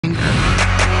anger.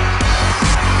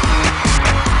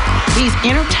 He's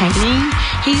entertaining.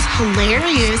 He's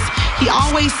hilarious. He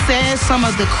always says some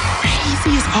of the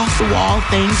craziest off-the-wall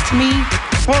things to me.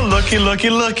 Well, looky, looky,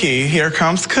 looky. Here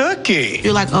comes Cookie.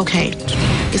 You're like, okay,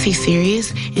 is he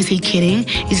serious? Is he kidding?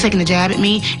 Is he taking a jab at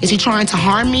me? Is he trying to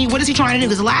harm me? What is he trying to do?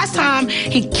 Because the last time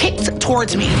he kicked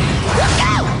towards me.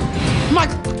 I'm like,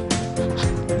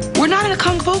 we're not in a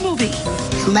Kung Fu movie.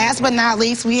 Last but not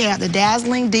least, we have the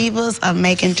Dazzling Divas of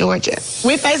Macon, Georgia.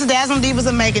 We faced the Dazzling Divas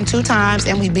of Macon 2 times,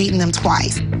 and we've beaten them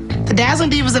twice. The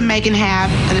Dazzling Divas of Macon have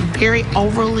a very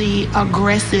overly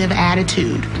aggressive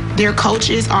attitude. Their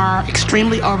coaches are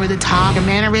extremely over the top. Their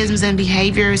mannerisms and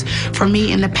behaviors for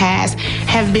me in the past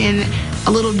have been a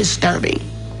little disturbing.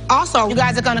 Also, you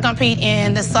guys are going to compete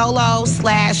in the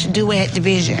solo/duet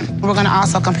division. We're going to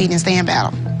also compete in stand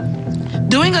battle.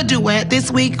 Doing a duet this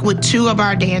week with 2 of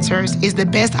our dancers is the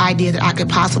best idea that I could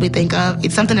possibly think of.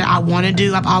 It's something that I want to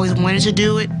do. I've always wanted to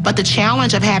do it. But the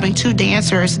challenge of having 2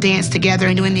 dancers dance together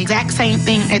and doing the exact same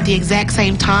thing at the exact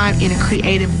same time in a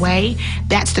creative way,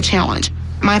 that's the challenge.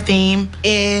 My theme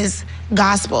is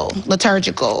gospel,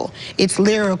 liturgical. It's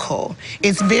lyrical.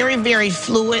 It's very, very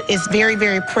fluid. It's very,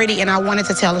 very pretty, and I wanted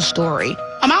to tell a story.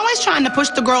 I'm always trying to push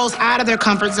the girls out of their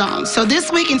comfort zone. So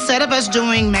this week, instead of us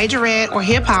doing majorette or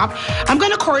hip-hop, I'm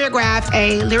going to choreograph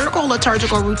a lyrical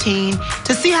liturgical routine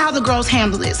to see how the girls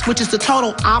handle this, which is the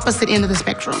total opposite end of the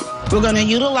spectrum. We're going to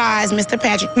utilize Mr.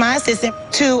 Patrick, my assistant,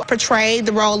 to portray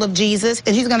the role of Jesus,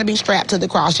 and he's going to be strapped to the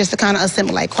cross just to kind of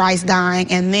assimilate Christ dying,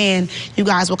 and then you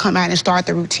guys will come out and start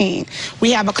the routine. We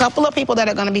have a couple of people that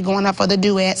are going to be going up for the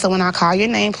duet, so when I call your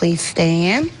name, please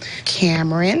stand.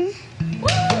 Cameron.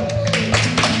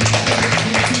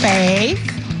 Faith,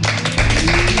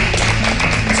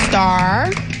 Star,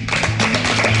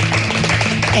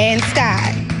 and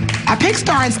Sky. I picked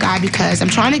Star and Sky because I'm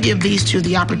trying to give these 2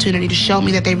 the opportunity to show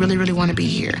me that they really, really want to be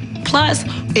here. Plus,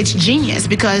 it's genius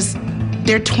because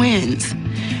they're twins.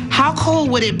 How cool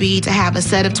would it be to have a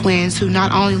set of twins who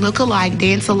not only look alike,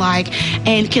 dance alike,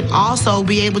 and can also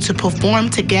be able to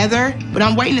perform together? But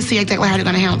I'm waiting to see exactly how they're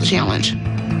going to handle the challenge.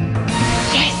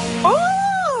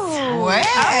 Ooh,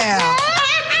 Well.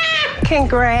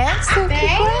 Congrats.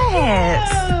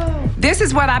 Congrats. This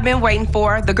is what I've been waiting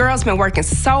for. The girls been working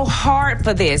so hard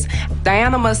for this.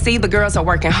 Diana must see the girls are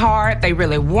working hard. They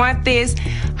really want this.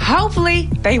 Hopefully,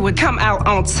 they would come out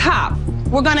on top.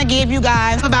 We're gonna give you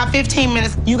guys about 15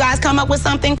 minutes. You guys come up with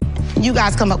something, you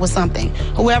guys come up with something.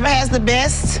 Whoever has the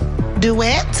best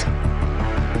duet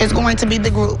is going to be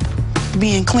the group.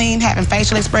 Being clean, having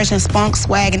facial expression, spunk,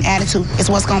 swag, and attitude is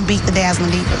what's gonna beat the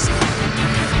Dazzling Divas.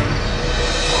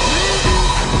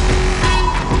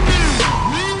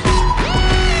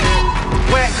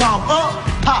 Come up,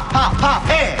 hop, hop, hop,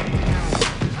 and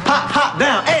hop, hop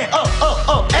down, and up,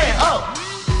 and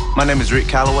up. My name is Rick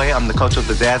Calloway. I'm the coach of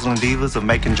the Dazzling Divas of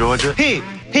Macon, Georgia. Hit,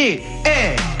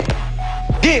 and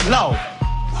get low.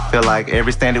 Feel like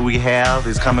every standard we have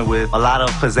is coming with a lot of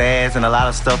pizzazz and a lot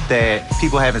of stuff that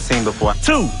people haven't seen before.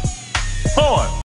 2, 4.